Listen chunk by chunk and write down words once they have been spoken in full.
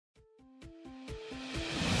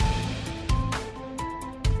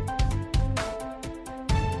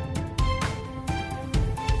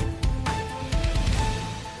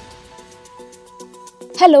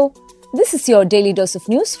Hello, this is your daily dose of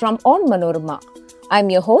news from Onmanorama.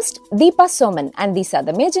 I'm your host, Deepa Soman, and these are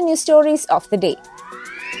the major news stories of the day.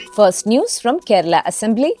 First news from Kerala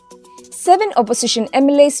Assembly. 7 opposition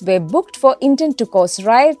MLAs were booked for intent to cause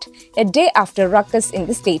riot a day after ruckus in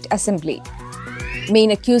the State Assembly.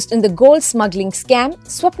 Main accused in the gold smuggling scam,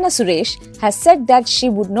 Swapna Suresh, has said that she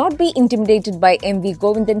would not be intimidated by MV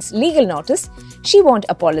Govindan's legal notice. She won't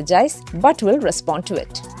apologize but will respond to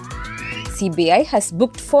it. CBI has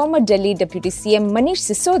booked former Delhi Deputy CM Manish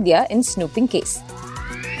Sisodia in snooping case.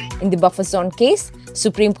 In the buffer zone case,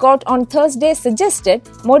 Supreme Court on Thursday suggested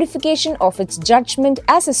modification of its judgment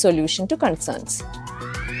as a solution to concerns.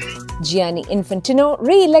 Gianni Infantino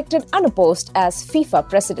re-elected unopposed as FIFA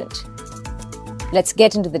president. Let's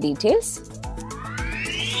get into the details.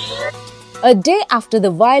 A day after the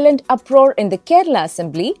violent uproar in the Kerala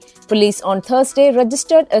Assembly, police on Thursday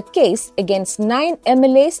registered a case against 9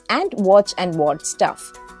 MLAs and watch and ward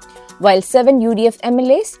staff. While 7 UDF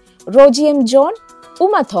MLAs, Roji M. John,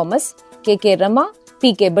 Uma Thomas, KK Rama,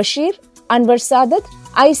 PK Bashir, Anwar Sadat,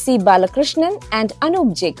 IC Balakrishnan and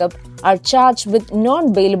Anup Jacob are charged with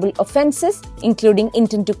non-bailable offences including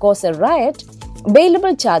intent to cause a riot,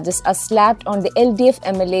 bailable charges are slapped on the LDF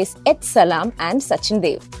MLAs H. Salam and Sachin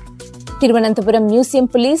Dev. Thiruvananthapuram Museum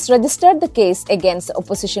Police registered the case against the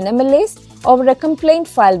opposition MLAs over a complaint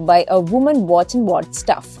filed by a woman watch and ward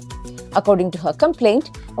staff. According to her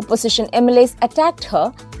complaint, opposition MLAs attacked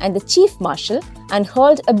her and the Chief Marshal and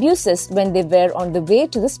hurled abuses when they were on the way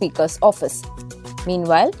to the Speaker's office.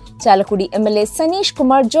 Meanwhile, Chalakudi MLA Sanish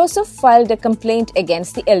Kumar Joseph filed a complaint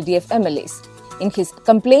against the LDF MLAs. In his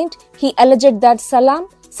complaint, he alleged that Salam,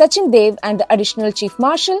 Sachin Dev and the additional Chief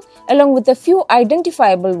Marshal, along with a few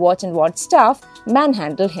identifiable watch and ward staff,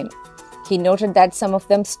 manhandled him. He noted that some of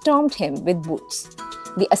them stormed him with boots.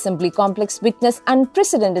 The Assembly complex witnessed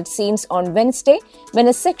unprecedented scenes on Wednesday when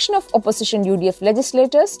a section of opposition UDF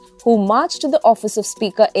legislators who marched to the office of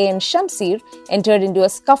Speaker A.N. Shamsir entered into a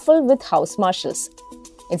scuffle with House Marshals.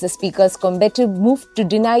 It's the Speaker's combative move to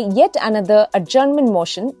deny yet another adjournment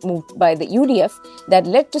motion moved by the UDF that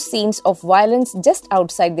led to scenes of violence just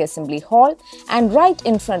outside the Assembly Hall and right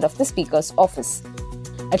in front of the Speaker's office.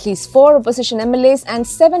 At least 4 opposition MLAs and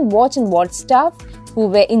 7 watch and ward staff who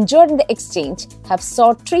were injured in the exchange have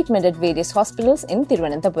sought treatment at various hospitals in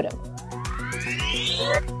Thiruvananthapuram.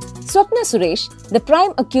 Swapna Suresh, the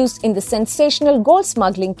prime accused in the sensational gold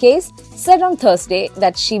smuggling case, said on Thursday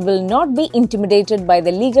that she will not be intimidated by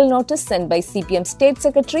the legal notice sent by CPM State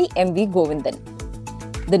Secretary MV Govindan.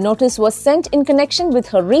 The notice was sent in connection with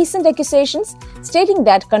her recent accusations, stating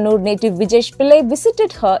that Kannur native Vijesh Pillai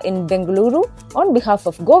visited her in Bengaluru on behalf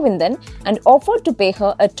of Govindan and offered to pay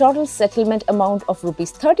her a total settlement amount of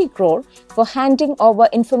Rs 30 crore for handing over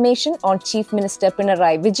information on Chief Minister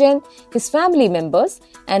Pinarayi Vijayan, his family members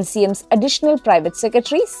and CM's additional private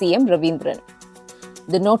secretary CM Ravindran.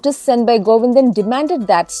 The notice sent by Govindan demanded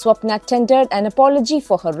that Swapna tendered an apology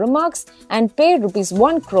for her remarks and pay Rs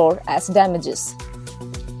 1 crore as damages.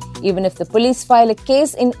 Even if the police file a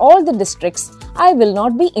case in all the districts, I will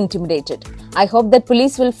not be intimidated. I hope that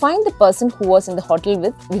police will find the person who was in the hotel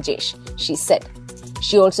with Vijesh, she said.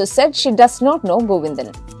 She also said she does not know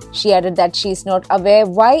Govindan. She added that she is not aware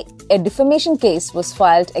why a defamation case was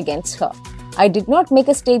filed against her. I did not make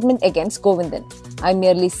a statement against Govindan. I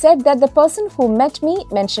merely said that the person who met me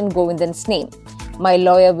mentioned Govindan's name. My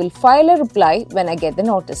lawyer will file a reply when I get the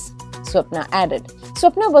notice, Swapna added.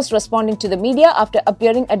 Swapna was responding to the media after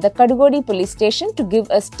appearing at the Kadugodi police station to give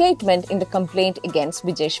a statement in the complaint against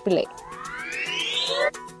Vijesh Pillai.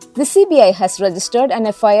 The CBI has registered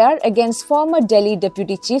an FIR against former Delhi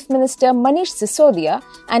Deputy Chief Minister Manish Sisodia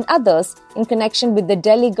and others in connection with the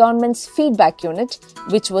Delhi government's feedback unit,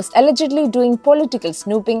 which was allegedly doing political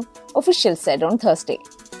snooping, officials said on Thursday.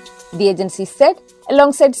 The agency said,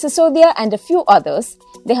 alongside Sisodia and a few others,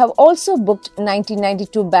 they have also booked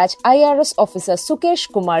 1992 batch IRS officer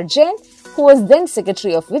Sukesh Kumar Jain, who was then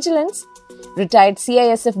Secretary of Vigilance, retired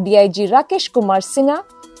CISF DIG Rakesh Kumar Sinha,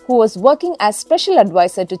 who was working as Special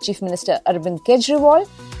Advisor to Chief Minister Arvind Kejriwal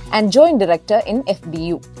and Joint Director in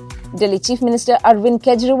FBU. Delhi Chief Minister Arvind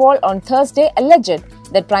Kejriwal on Thursday alleged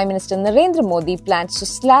that Prime Minister Narendra Modi plans to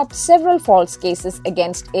slap several false cases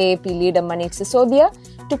against AAP leader Manish Sisodia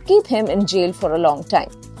to keep him in jail for a long time.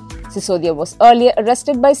 Sisodia was earlier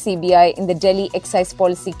arrested by CBI in the Delhi excise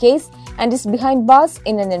policy case and is behind bars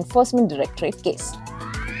in an enforcement directorate case.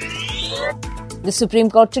 The Supreme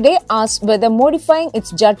Court today asked whether modifying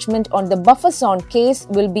its judgment on the buffer zone case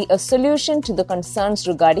will be a solution to the concerns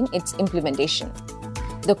regarding its implementation.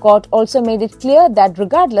 The court also made it clear that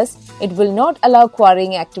regardless, it will not allow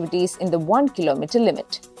quarrying activities in the 1 kilometer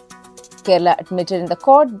limit. Kerala admitted in the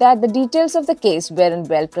court that the details of the case weren't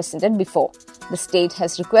well presented before. The state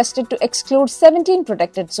has requested to exclude 17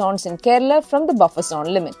 protected zones in Kerala from the buffer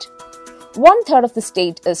zone limit. 1/3 of the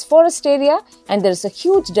state is forest area and there is a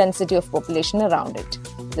huge density of population around it.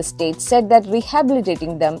 The state said that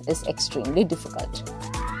rehabilitating them is extremely difficult.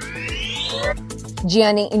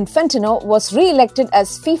 Gianni Infantino was re-elected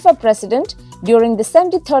as FIFA president during the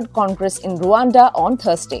 73rd Congress in Rwanda on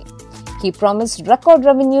Thursday. He promised record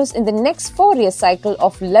revenues in the next 4-year cycle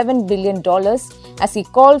of $11 billion as he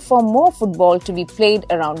called for more football to be played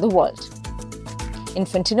around the world.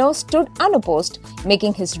 Infantino stood unopposed,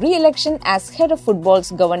 making his re-election as head of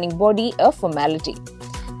football's governing body a formality.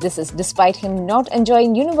 This is despite him not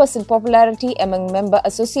enjoying universal popularity among member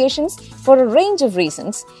associations for a range of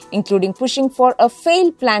reasons, including pushing for a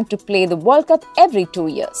failed plan to play the World Cup every 2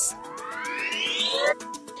 years.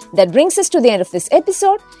 That brings us to the end of this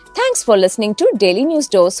episode. Thanks for listening to Daily News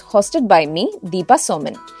Dose, hosted by me, Deepa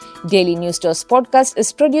Soman. Daily News Dose podcast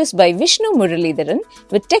is produced by Vishnu Muralidharan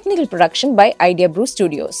with technical production by Idea Brew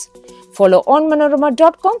Studios. Follow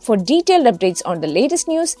Onmanorama.com for detailed updates on the latest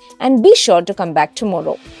news and be sure to come back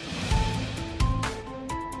tomorrow.